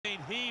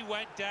He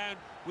went down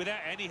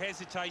without any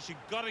hesitation,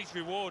 got his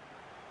reward.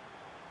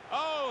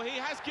 Oh, he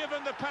has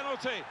given the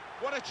penalty.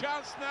 What a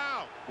chance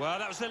now. Well,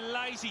 that was a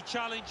lazy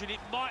challenge, and it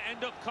might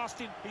end up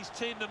costing his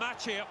team the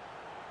match here.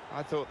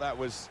 I thought that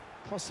was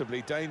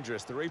possibly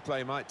dangerous. The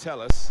replay might tell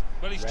us.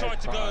 Well, he's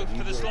tried to go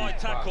for the slide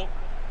tackle,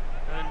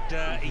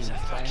 and he's a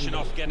fraction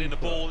off getting the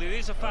ball. It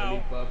is a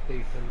foul. Well,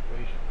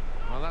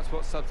 that's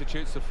what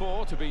substitutes are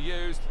for, to be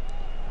used.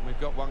 And we've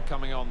got one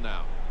coming on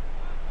now.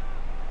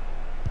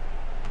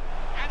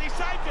 And he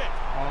saved it!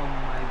 Oh,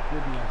 my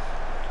goodness.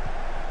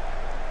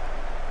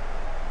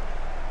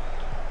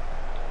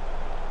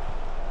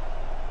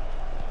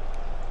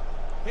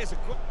 Here's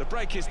the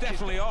break is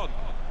definitely on.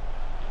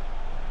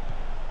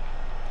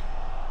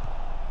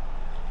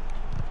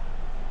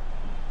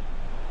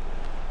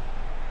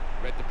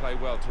 Read the play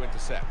well to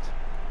intercept.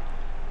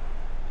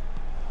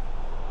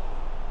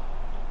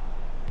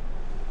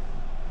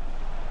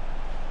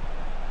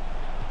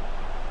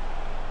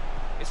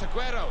 It's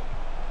Aguero.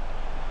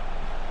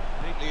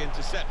 Neatly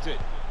intercepted.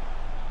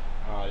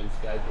 Oh, this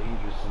guy's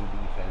dangerous in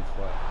defense,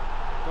 but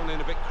Gone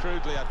in a bit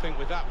crudely, I think,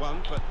 with that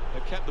one, but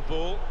they've kept the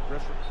ball.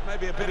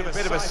 Maybe a bit of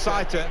a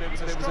sighter. It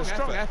was a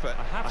strong effort.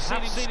 I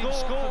have seen him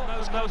score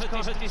from those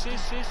kind of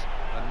distances.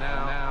 And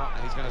now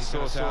he's going to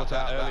sort out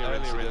that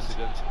earlier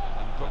incident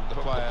and put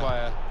the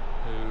player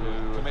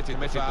who committed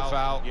the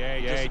foul. Yeah,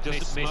 he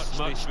doesn't miss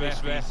much,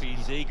 this ref.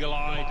 He's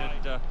eagle-eyed,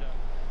 and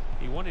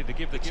he wanted to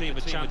give the team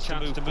a chance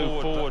to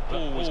move forward,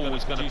 but always going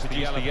to produce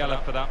the yellow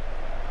for that.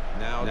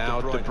 Now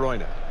De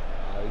Bruyne.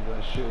 he's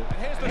going to shoot. And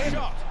here's the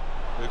shot.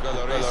 Hugo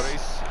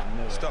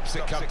Lloris stops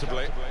it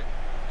comfortably.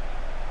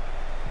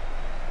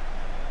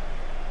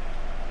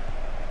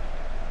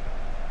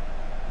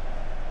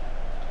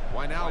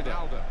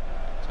 Wijnaldum.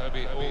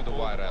 Toby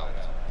Alderweireld.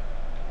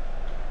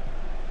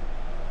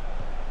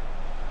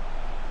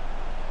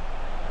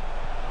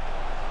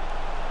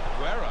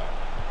 Aguero.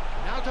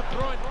 Now De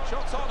Bruyne.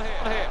 Shots on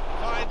here.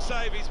 Fine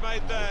save he's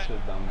made there.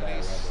 And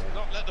he's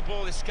not let the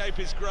ball escape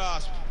his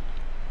grasp.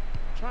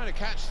 Trying to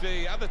catch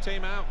the other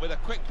team out with a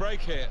quick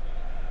break here.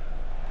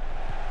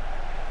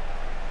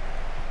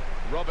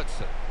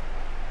 Robertson.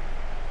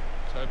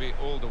 Toby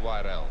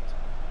Alderweireld.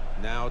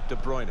 Now De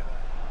Bruyne.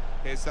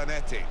 Here's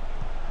Zanetti.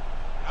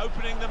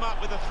 Opening them up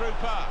with a through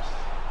pass.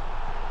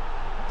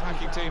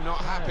 Attacking team not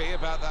happy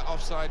about that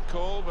offside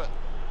call, but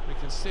we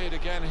can see it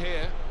again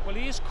here. Well,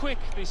 he is quick,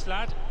 this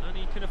lad, and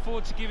he can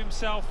afford to give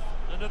himself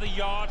another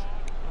yard.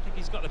 I think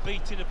he's got the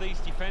beating of these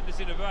defenders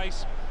in a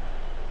race.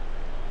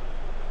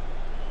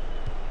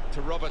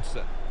 To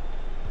Robertson.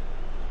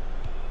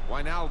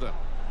 Wijnaldum.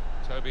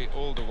 Toby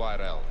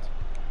Alderweireld.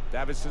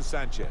 Davinson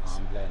Sanchez.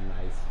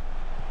 Nice.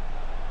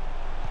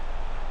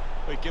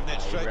 We've given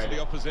it straight to the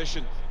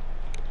opposition.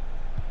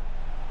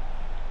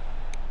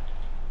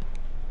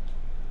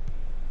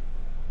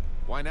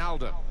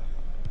 Wijnaldum.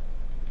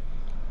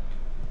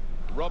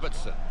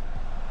 Robertson.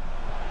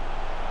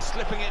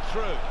 Slipping it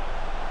through.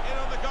 In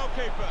on the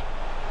goalkeeper.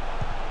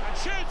 And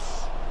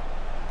shoots!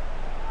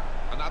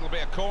 And that'll be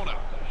a corner.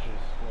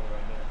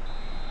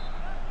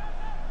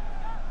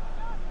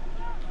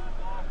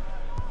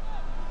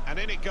 And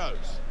in it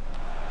goes.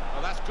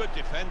 Well, that's good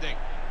defending.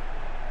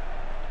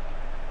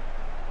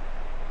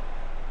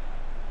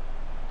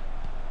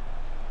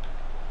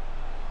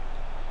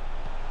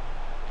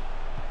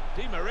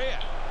 Di Maria.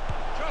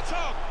 Shot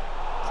on!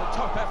 It's a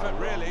top effort,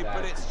 really,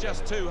 but it's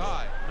just too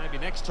high. Maybe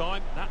next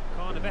time, that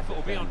kind of effort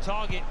will be on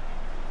target.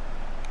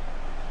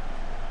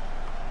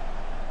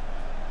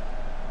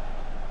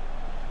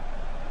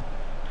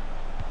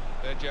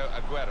 Sergio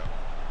Aguero.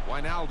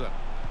 Wijnaldum.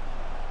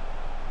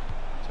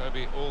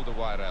 Toby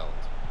Alderweireld.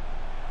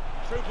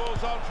 Through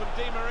balls on from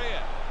Di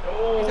Maria.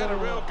 He's had a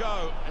real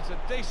go. It's a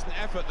decent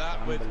effort,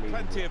 that, with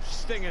plenty of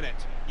sting in it.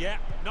 Yeah,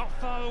 not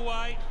far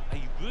away.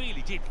 He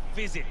really did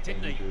fizz it,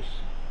 didn't he?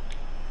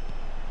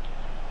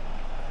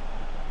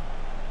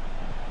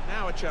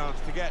 Now a chance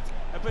to get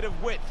a bit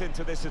of width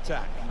into this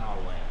attack. No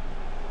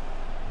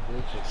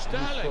way.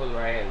 Sterling.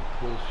 Right.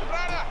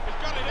 Rada has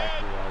got it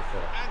in.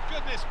 And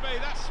goodness me,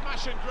 that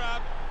smash and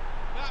grab.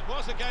 That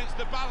was against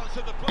the balance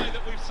of the play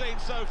that we've seen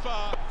so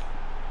far.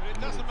 But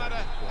it doesn't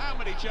matter how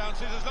many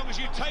chances, as long as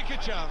you take a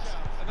chance.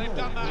 And they've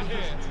done that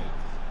here.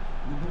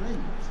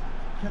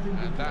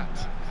 And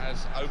that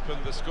has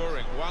opened the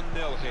scoring.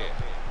 1-0 here.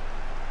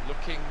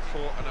 Looking for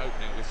an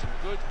opening with some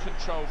good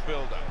controlled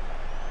build-up.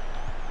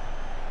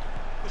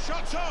 The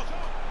shot's on!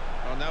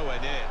 Oh, nowhere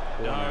near.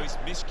 No, he's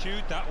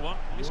miscued that one.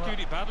 Miscued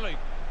it badly.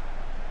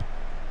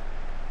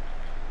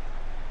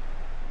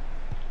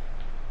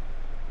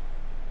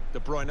 De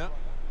Bruyne.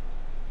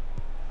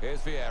 Here's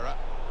Vieira.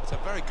 It's a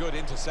very good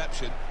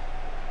interception.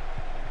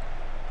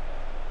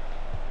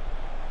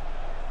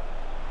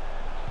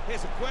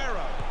 Here's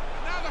Aguero.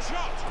 And now the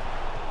shot!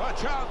 A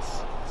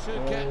chance to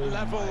get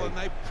level, and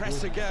they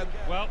press again.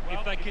 Well,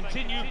 if they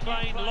continue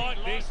playing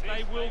like this,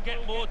 they will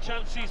get more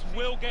chances,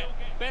 will get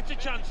better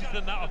chances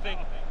than that, I think.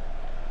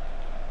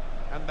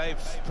 And they've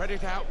spread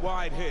it out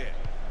wide here.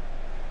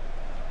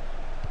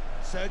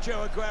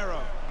 Sergio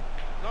Aguero.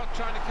 Not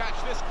trying to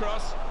catch this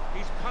cross.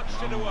 He's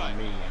punched it away.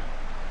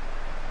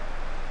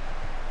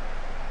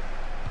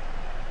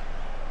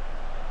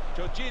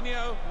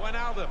 Jorginho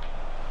Wijnaldum.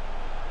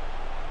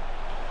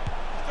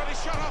 He's got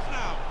his shot off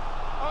now.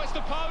 Oh, it's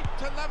the post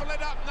to level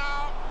it up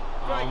now.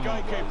 Great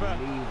goalkeeper,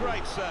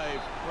 great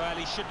save. Well,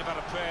 he shouldn't have had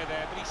a prayer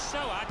there, but he's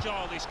so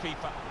agile, this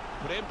keeper.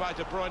 Put in by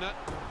De Bruyne.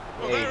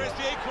 Well, there is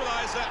the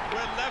equaliser.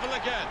 We're level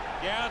again.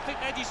 Yeah, I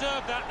think they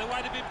deserve that, the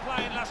way they've been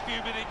playing last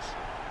few minutes.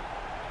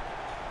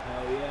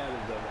 Oh yeah, they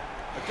deserve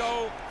it. A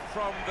goal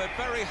from the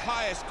very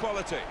highest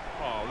quality.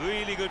 Oh,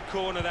 really good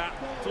corner that.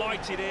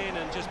 Flighted in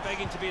and just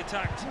begging to be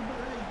attacked.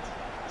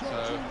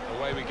 So,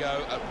 away we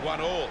go at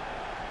 1-1.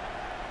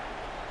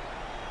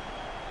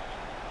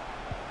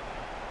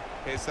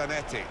 Here's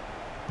Zanetti.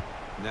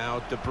 Now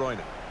De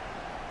Bruyne.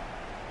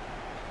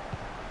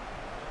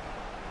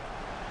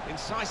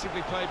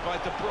 Incisively played by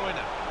De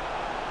Bruyne.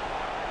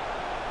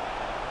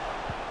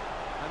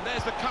 And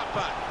there's the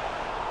cutback.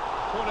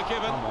 Corner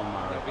given.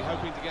 They'll be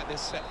hoping to get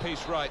this set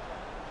piece right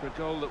for a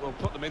goal that will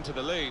put them into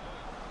the lead.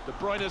 De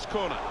Bruyne's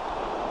corner.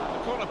 And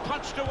the corner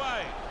punched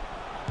away.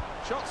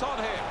 Shots on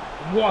here.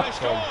 What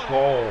a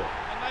goal.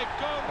 And they've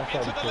gone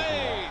into the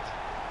lead.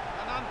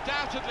 And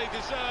undoubtedly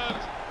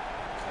deserved.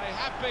 They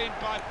have been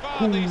by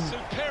far the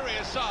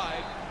superior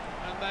side,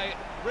 and they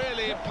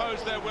really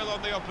imposed their will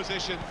on the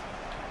opposition.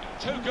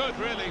 Too good,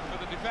 really, for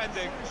the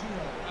defending,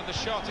 and the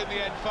shot in the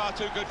end far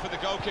too good for the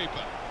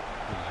goalkeeper.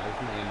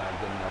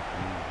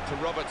 To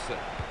Robertson,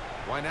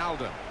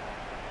 Wijnaldum,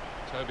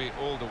 Toby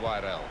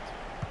Alderweireld.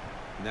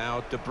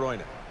 Now De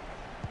Bruyne.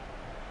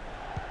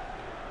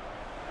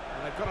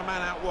 And they've got a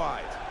man out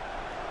wide.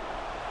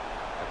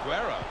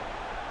 Aguero.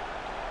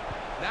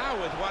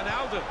 Now with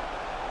Wijnaldum.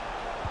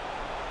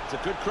 It's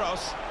a good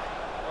cross.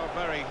 Oh,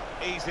 very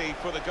easy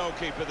for the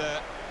goalkeeper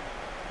there.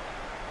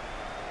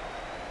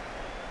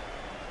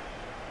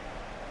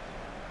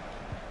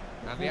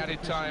 And the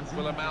added time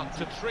will amount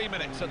to 3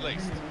 minutes at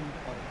least.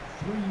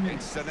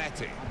 It's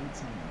Zanetti.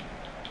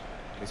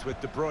 He's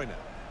with De Bruyne.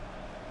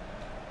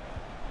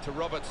 To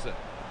Robertson.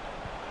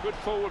 Good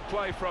forward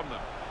play from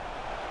them.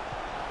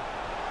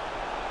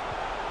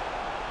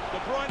 De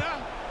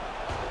Bruyne.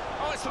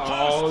 Oh, it's the post.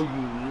 Oh,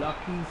 you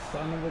lucky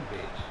son of a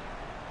bitch.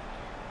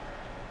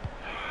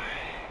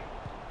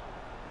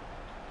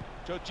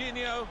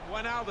 Jorginho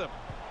Wijnaldum.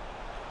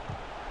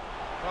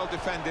 Well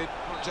defended,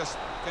 not just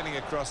getting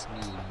across.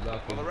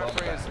 Well, the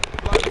referee has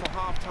blown for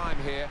half-time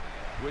here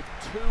with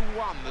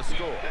 2-1 the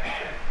score.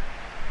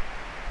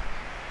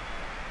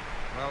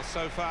 Well,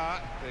 so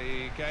far,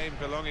 the game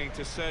belonging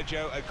to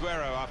Sergio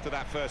Aguero after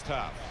that first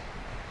half.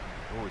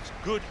 Oh, it's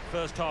good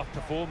first-half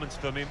performance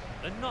from him,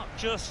 and not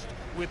just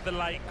with the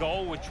late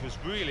goal, which was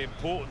really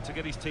important to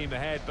get his team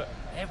ahead, but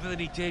everything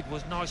he did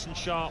was nice and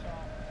sharp.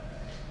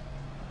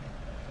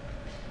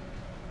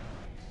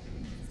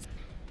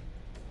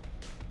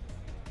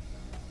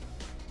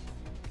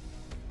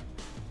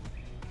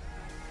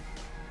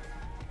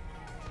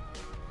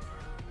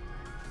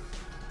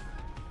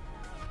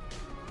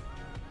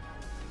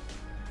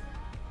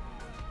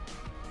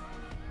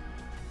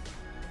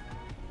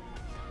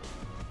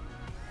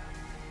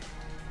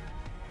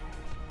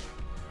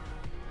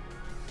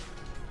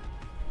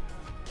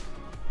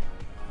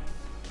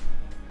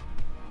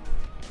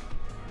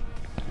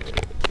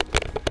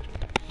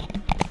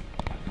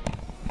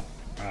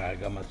 I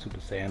got my Super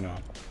Saiyan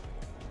on.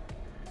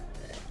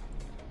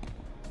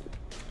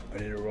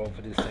 Ready to roll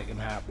for this second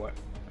half, boy.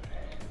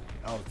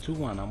 Oh,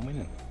 2-1, I'm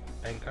winning.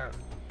 Thank God.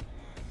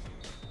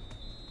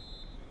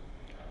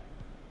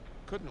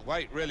 Couldn't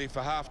wait really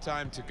for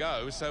half-time to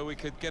go so we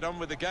could get on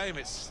with the game.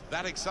 It's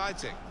that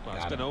exciting. Well,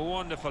 it's been a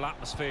wonderful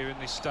atmosphere in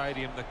this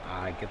stadium.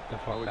 I get the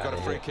fuck We've got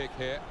a free kick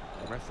here.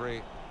 The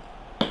referee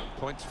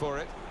points for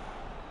it.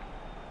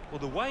 Well,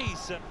 the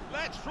ways...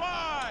 Let's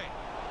fly!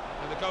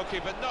 And the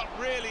goalkeeper not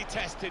really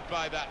tested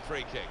by that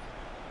free kick.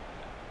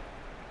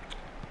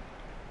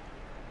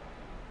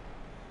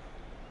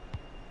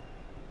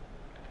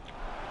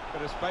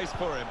 Bit of space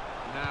for him.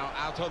 Now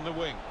out on the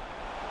wing.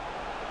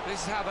 This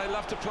is how they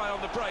love to play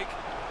on the break.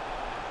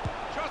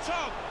 Shot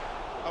on!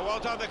 Oh, well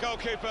done the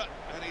goalkeeper.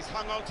 And he's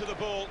hung on to the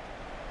ball.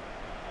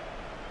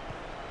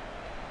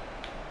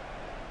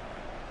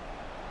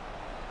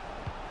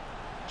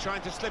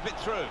 Trying to slip it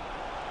through.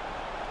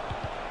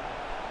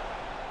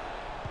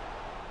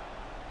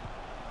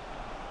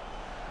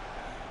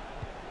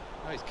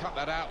 Oh, he's cut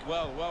that out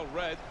well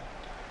read.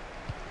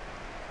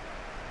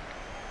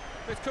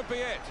 This could be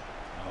it.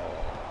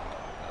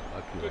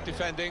 Good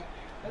defending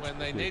when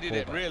they needed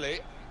it, really,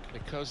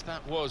 because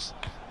that was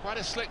quite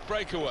a slick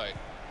breakaway.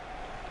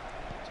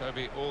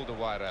 Toby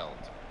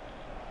Alderweireld.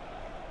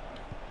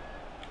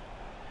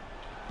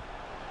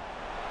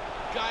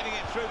 Guiding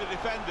it through the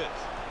defenders.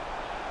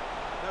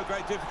 No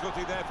great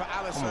difficulty there for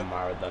Alisson. Come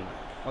on, Maradona.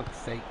 Fuck's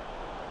sake.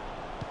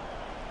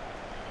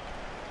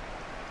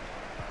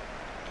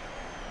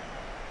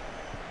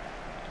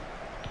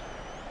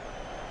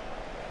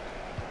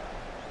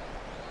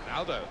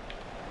 Ronaldo.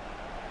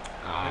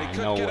 And he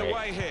could get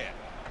away here.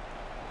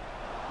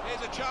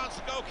 Here's a chance,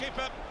 the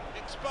goalkeeper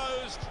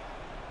exposed.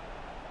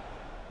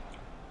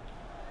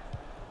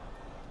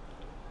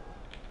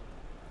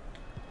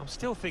 I'm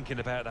still thinking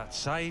about that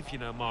save, you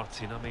know,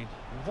 Martin. I mean,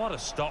 what a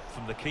stop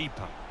from the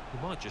keeper.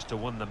 He might just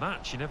have won the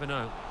match, you never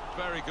know.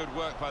 Very good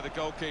work by the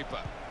goalkeeper.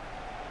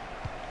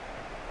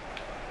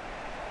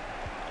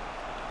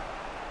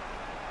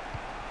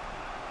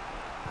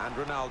 And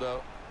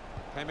Ronaldo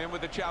came in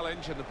with the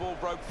challenge and the ball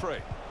broke free.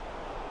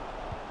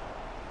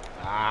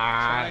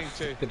 Trying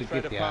to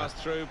thread a pass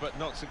through, but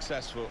not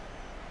successful.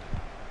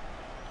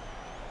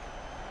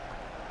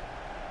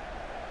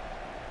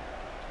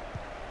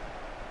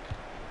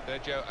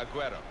 Sergio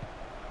Aguero.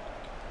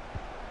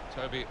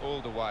 Toby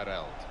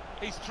Alderweireld.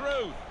 He's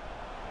through.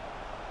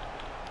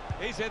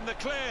 He's in the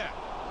clear.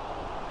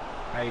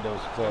 Hey,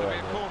 those score It'll be right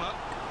a there. corner.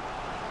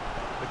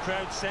 The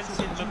crowd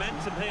sensing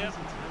momentum here.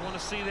 They want to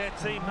see their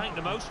team make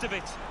the most of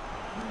it.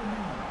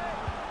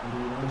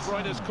 De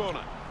Bruyne's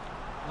corner.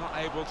 Not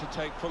able to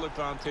take full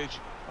advantage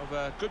of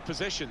a good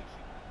position.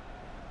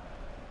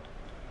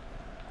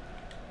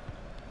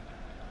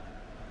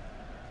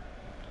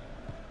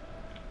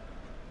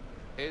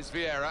 Here's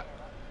Vieira.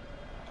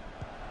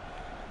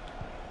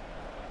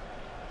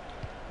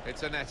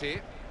 It's Zanetti.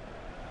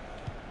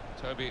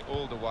 Toby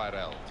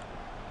Alderweireld.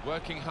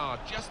 Working hard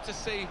just to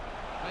see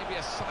maybe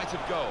a sight of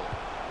goal.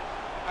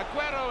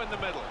 Aguero in the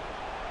middle.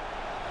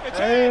 It's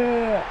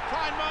in!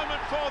 Fine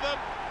moment for them.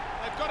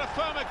 They've got a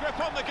firmer grip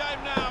on the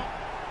game now.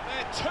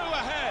 They're 2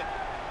 ahead.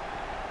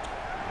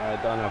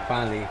 Maradona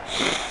finally.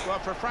 Well,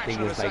 for a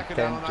fraction of a it's like second,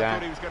 10 Alan, I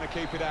thought he was going to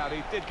keep it out.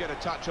 He did get a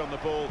touch on the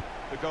ball,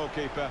 the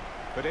goalkeeper,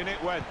 but in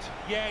it went.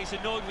 Yeah, he's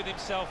annoyed with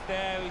himself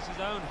there. He's his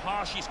own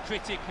harshest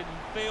critic and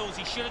feels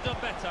he should have done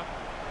better.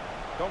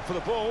 Gone for the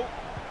ball.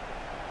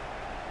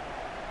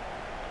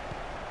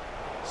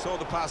 Saw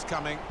the pass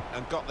coming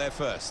and got there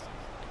first.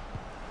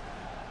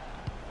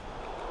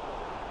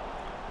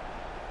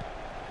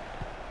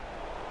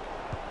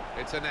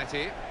 It's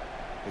Zanetti.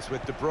 It's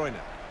with De Bruyne.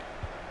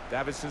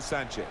 Davinson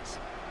Sanchez.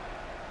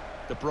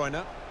 De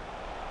Bruyne.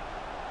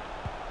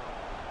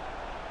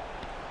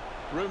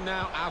 Room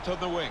now out on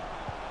the wing.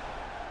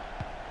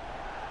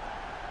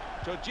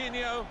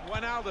 Jorginho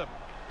Wijnaldum.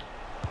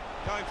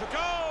 Going for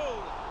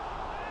goal!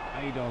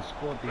 How you don't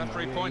score?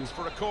 Referee points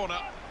for a corner.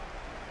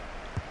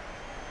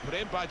 Put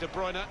in by De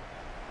Bruyne.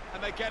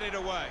 And they get it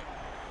away.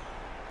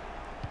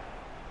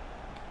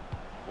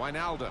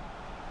 Wijnaldum.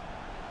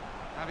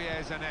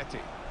 Javier Zanetti.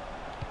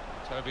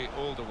 Toby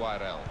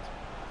Alderweireld.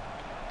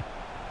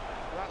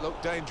 That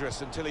looked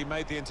dangerous until he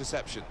made the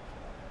interception.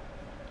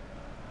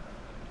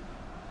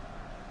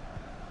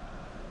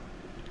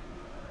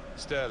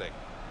 Sterling.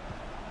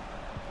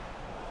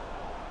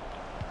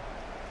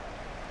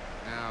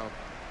 Now,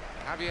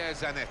 Javier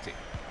Zanetti.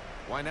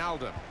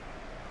 Wijnaldum.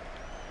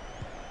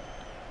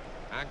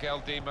 Angel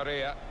Di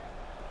Maria.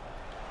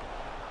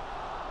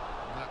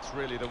 And that's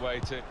really the way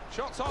to...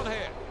 Shots on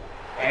here.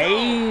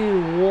 Hey,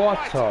 what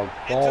Right a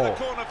into goal. the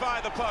corner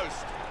via the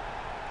post.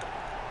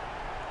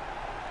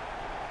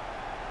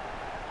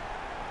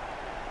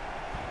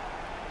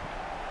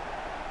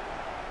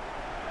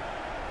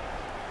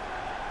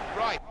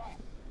 Right.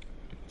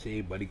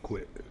 See, buddy,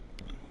 quit.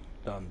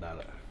 Done,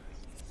 dollar.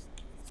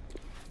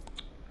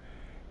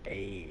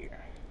 Hey.